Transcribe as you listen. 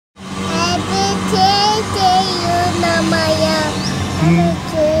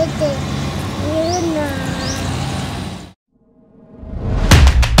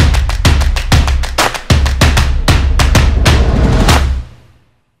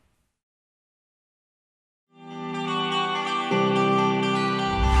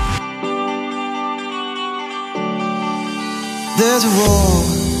There's a roar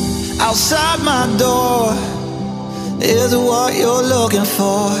outside my door. Is it what you're looking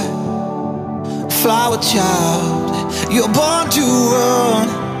for? Flower child, you're born to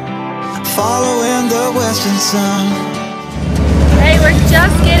run, following the western sun. Hey, we're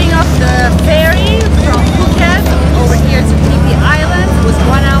just getting off the ferry from Phuket over here to Phi Phi Island. It was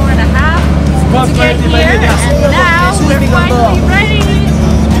 1 hour and a half to get here, and now we're finally ready.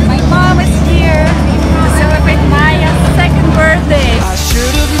 My mom is here to celebrate Maya's second birthday. I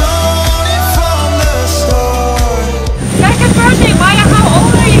should have known it from the start. Second birthday, Maya, how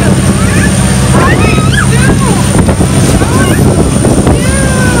old are you?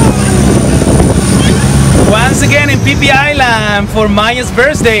 Once again in Phi Phi Island for Maya's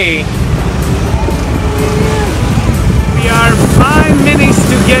birthday. We are 5 minutes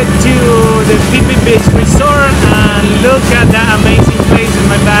to get to the Phi Phi Beach Resort, and look at that amazing place in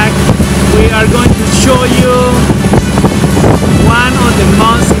my back. We are going to show you one of the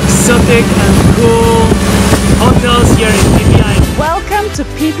most exotic and cool hotels here in Phi Phi Island. Welcome to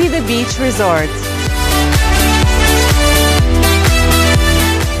Phi Phi the Beach Resort.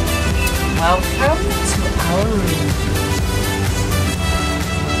 Welcome to our room.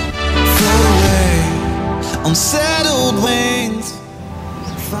 Float away on settled wings.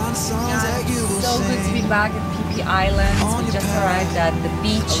 Find songs that you will So good to be back at Phi Phi Island. We just arrived at the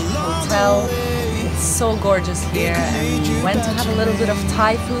beach hotel. It's so gorgeous here, and we went to have a little bit of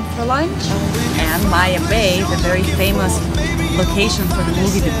Thai food for lunch. And Maya Bay, the very famous location for the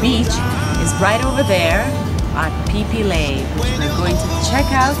movie The Beach, is right over there at Phi Phi Lake, which we're going to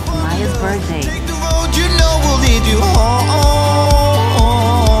check out for Maya's birthday. the road you know will lead you home.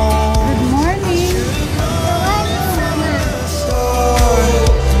 Good morning.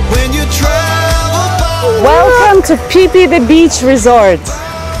 When you travel by Welcome to Phi Phi the Beach Resort.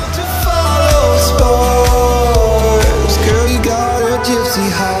 to follow stars. Girl, you got a gypsy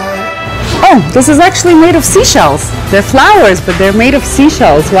heart. Oh, this is actually made of seashells. They're flowers, but they're made of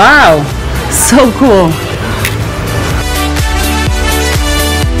seashells. Wow, so cool.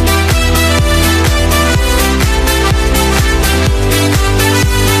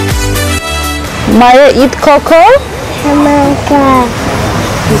 Maya, eat cocoa?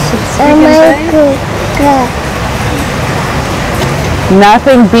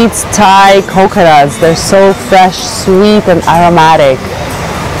 Nothing beats Thai coconuts. They're so fresh, sweet, and aromatic.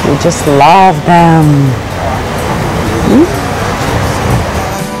 We just love them.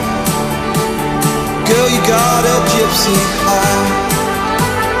 Girl, you got a gypsy heart.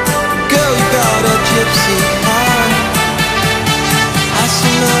 Girl, you got a gypsy heart. I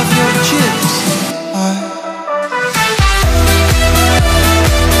still love your gypsy heart.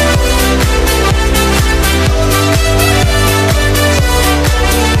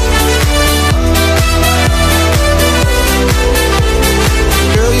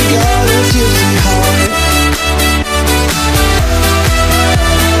 Girl, you got a gypsy heart.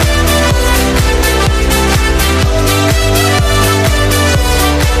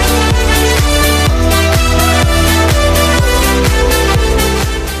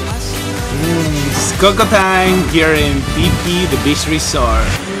 It's cocoa time here in Phi Phi the Beach Resort.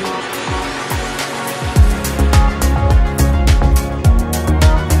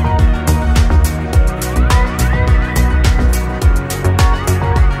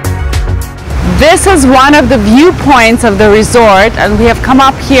 This is one of the viewpoints of the resort, and we have come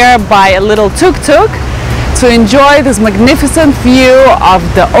up here by a little tuk-tuk to enjoy this magnificent view of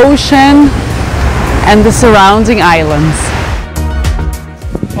the ocean and the surrounding islands.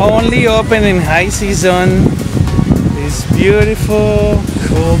 Only open in high season. This beautiful,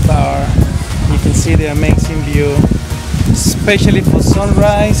 cool bar. You can see the amazing view, especially for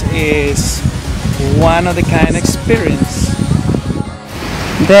sunrise. Is one of the kind experience.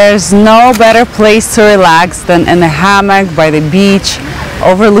 There's no better place to relax than in a hammock by the beach,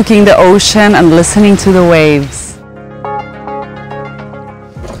 overlooking the ocean and listening to the waves.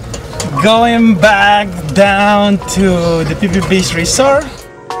 Going back down to the Phi Phi Beach Resort.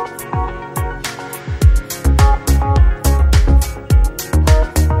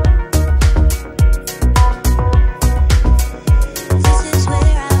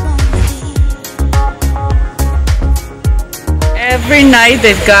 Every night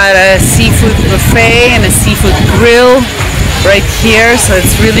they've got a seafood buffet and a seafood grill right here, so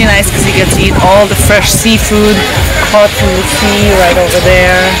it's really nice because you get to eat all the fresh seafood caught from the sea right over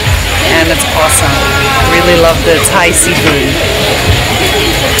there, and it's awesome. Really love the Thai seafood.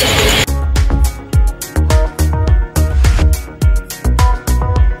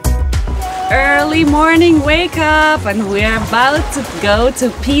 Early morning wake up, and we're about to go to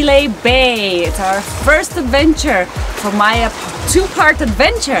Phi Lei Bay. It's our first adventure for Maya two-part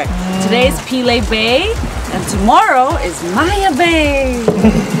adventure. Today is Phi Bay and tomorrow is Maya Bay.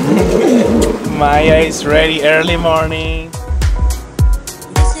 Maya is ready early morning.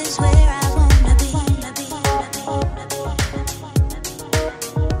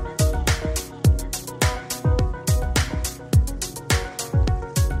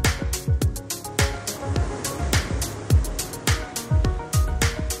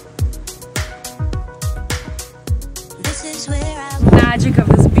 Magic of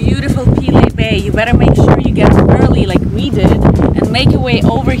this beautiful Phi Bay. You better make sure you get early like we did and make your way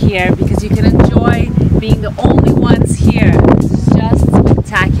over here because you can enjoy being the only ones here. It's just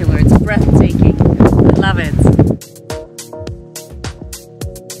spectacular. It's breathtaking. I love it.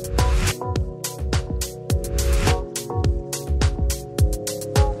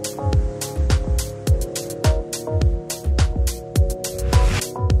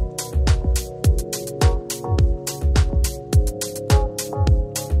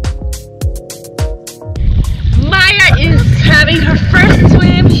 Having her first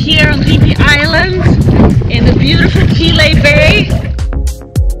swim here on Phi Phi Island in the beautiful Phi Bay.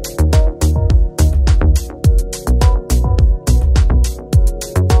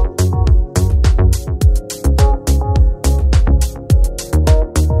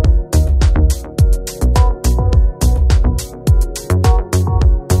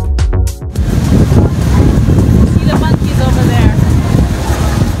 See the monkeys over there.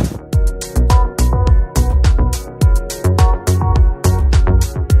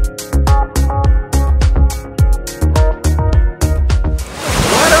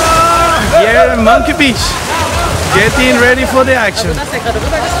 Monkey Beach, getting ready for the action.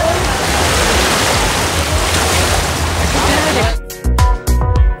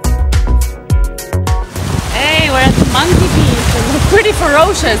 Hey, we're at the Monkey Beach. They're pretty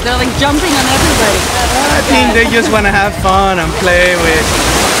ferocious. They're like jumping on everybody. I think they just want to have fun and play with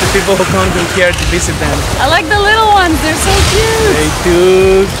the people who come to here to visit them. I like the little ones. They're so cute. They're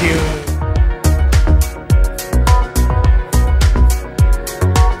too cute.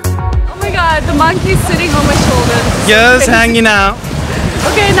 The monkey's sitting on my shoulders. Just hanging out.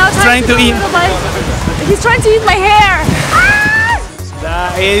 Okay, now trying to eat. He's trying to eat my hair. Ah!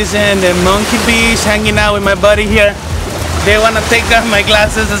 That is in the Monkey Beach, hanging out with my buddy here. They want to take off my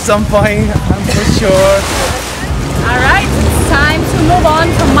glasses at some point, I'm for sure. Alright, it's time to move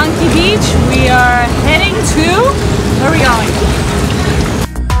on from Monkey Beach. We are heading to... Where are we going?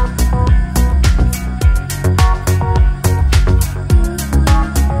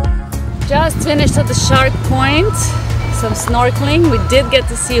 Just finished at the shark point, some snorkeling. We did get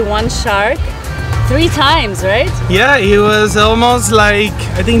to see one shark 3 times, right? Yeah, he was almost like,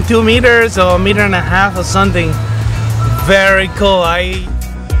 I think 2 meters or 1.5 meters or something. Very cool.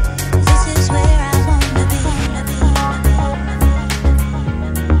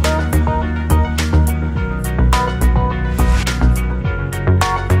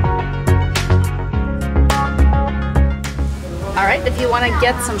 Alright, if you want to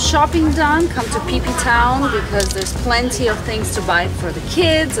get some shopping done, come to Phi Phi Town because there's plenty of things to buy for the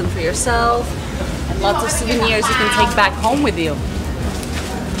kids and for yourself and lots of souvenirs you can take back home with you.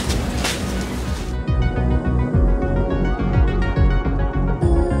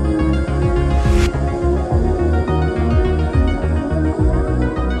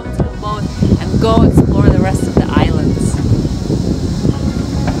 And go explore the rest of the islands.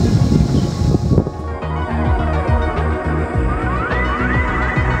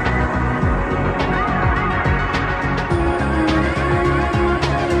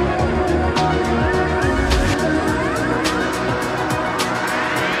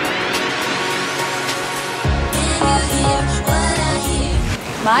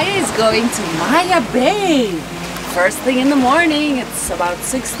 Maya is going to Maya Bay. First thing in the morning, it's about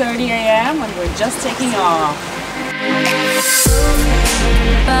 6:30 a.m. and we're just taking off.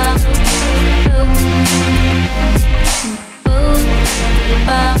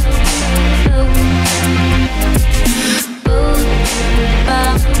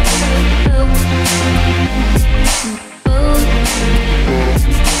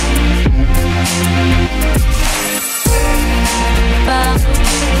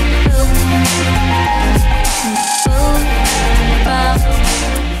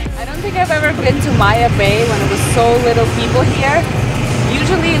 I've ever been to Maya Bay when it was so little people here.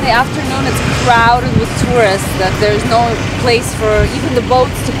 Usually in the afternoon it's crowded with tourists that there's no place for even the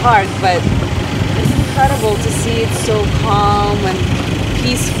boats to park, but it's incredible to see it so calm and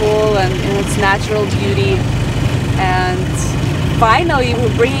peaceful and in its natural beauty. And finally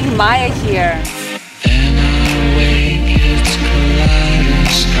we're bringing Maya here. And I wake its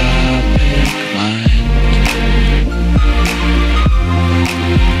kaleidoscopic mind.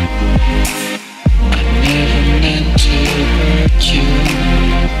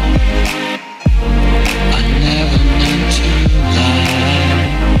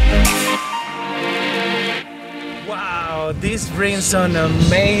 brings some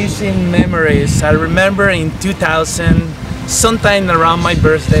amazing memories. I remember in 2000, sometime around my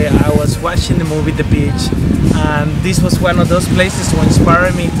birthday, I was watching the movie The Beach, and this was one of those places to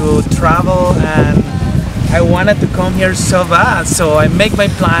inspire me to travel, and I wanted to come here so bad. So I make my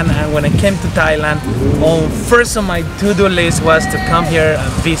plan, and when I came to Thailand, first on my to-do list was to come here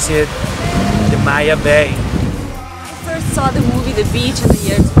and visit the Maya Bay. I first saw the movie The Beach in the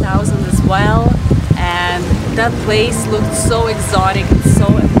year 2000 as well, and that place looked so exotic and so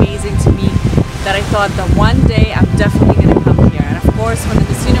amazing to me that I thought that one day I'm definitely going to come here. And of course, when the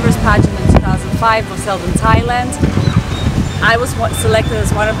Miss Universe pageant in 2005 was held in Thailand, I was selected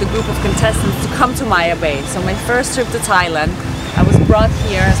as one of the group of contestants to come to Maya Bay. So my first trip to Thailand, I was brought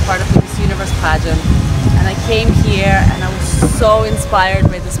here as part of the Miss Universe pageant, and I came here and I was so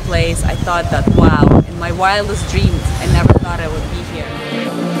inspired by this place. I thought that, wow, in my wildest dreams, I never thought I would be here.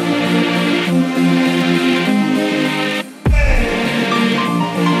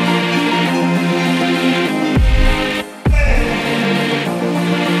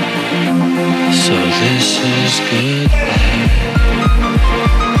 So this is goodbye.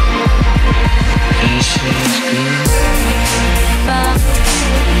 This is goodbye.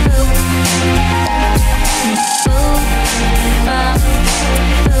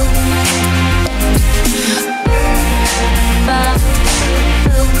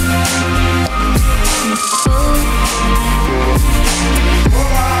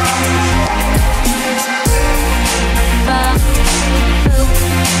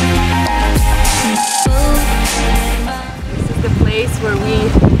 Where we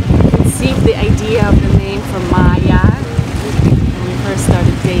conceived the idea of the name for Maya when we first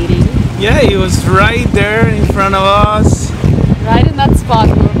started dating. Yeah, it was right there in front of us. Right in that spot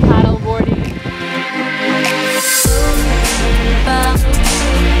we were paddle boarding.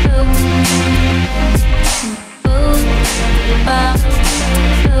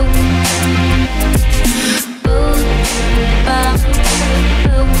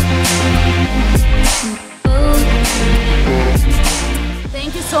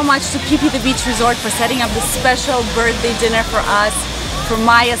 So much to Phi Phi the Beach Resort for setting up this special birthday dinner for us for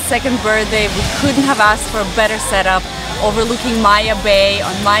Maya's second birthday. We couldn't have asked for a better setup overlooking Maya Bay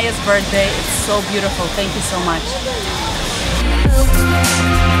on Maya's birthday. It's so beautiful. Thank you so much.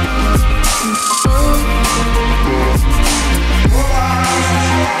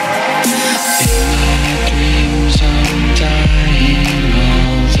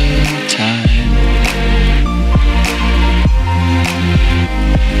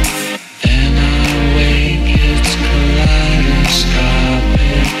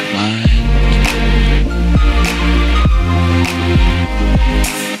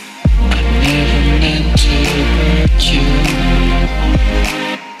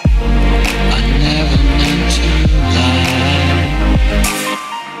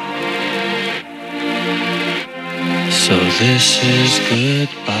 So this is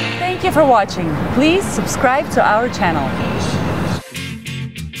goodbye. Thank you for watching. Please subscribe to our channel.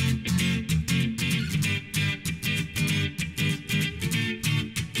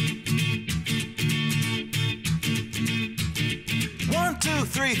 2,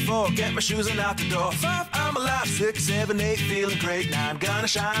 3, 4, get my shoes and out the door. 5, I'm alive. 6, 7, 8, feeling great. 9, gonna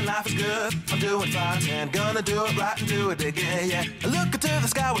shine, life is good. I'm doing fine. 10, gonna do it right and do it again, yeah. I look into the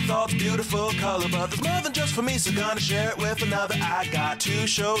sky with all the beautiful color, but there's more than just for me, so gonna share it with another. I got to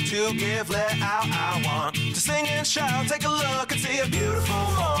show, to give, let out. I want to sing and shout. Take a look and see a beautiful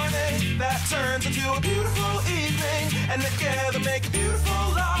morning that turns into a beautiful evening, and together make a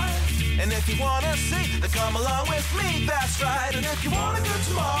beautiful life. And if you wanna see, then come along with me, that's right. And if you want a good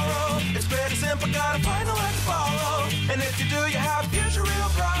tomorrow, it's pretty simple, gotta find a line to follow. And if you do, you have a future real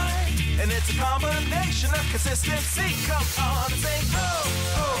bright. And it's a combination of consistency. Come on and sing, oh,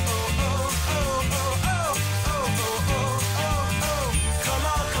 oh, oh, oh, oh, oh, oh.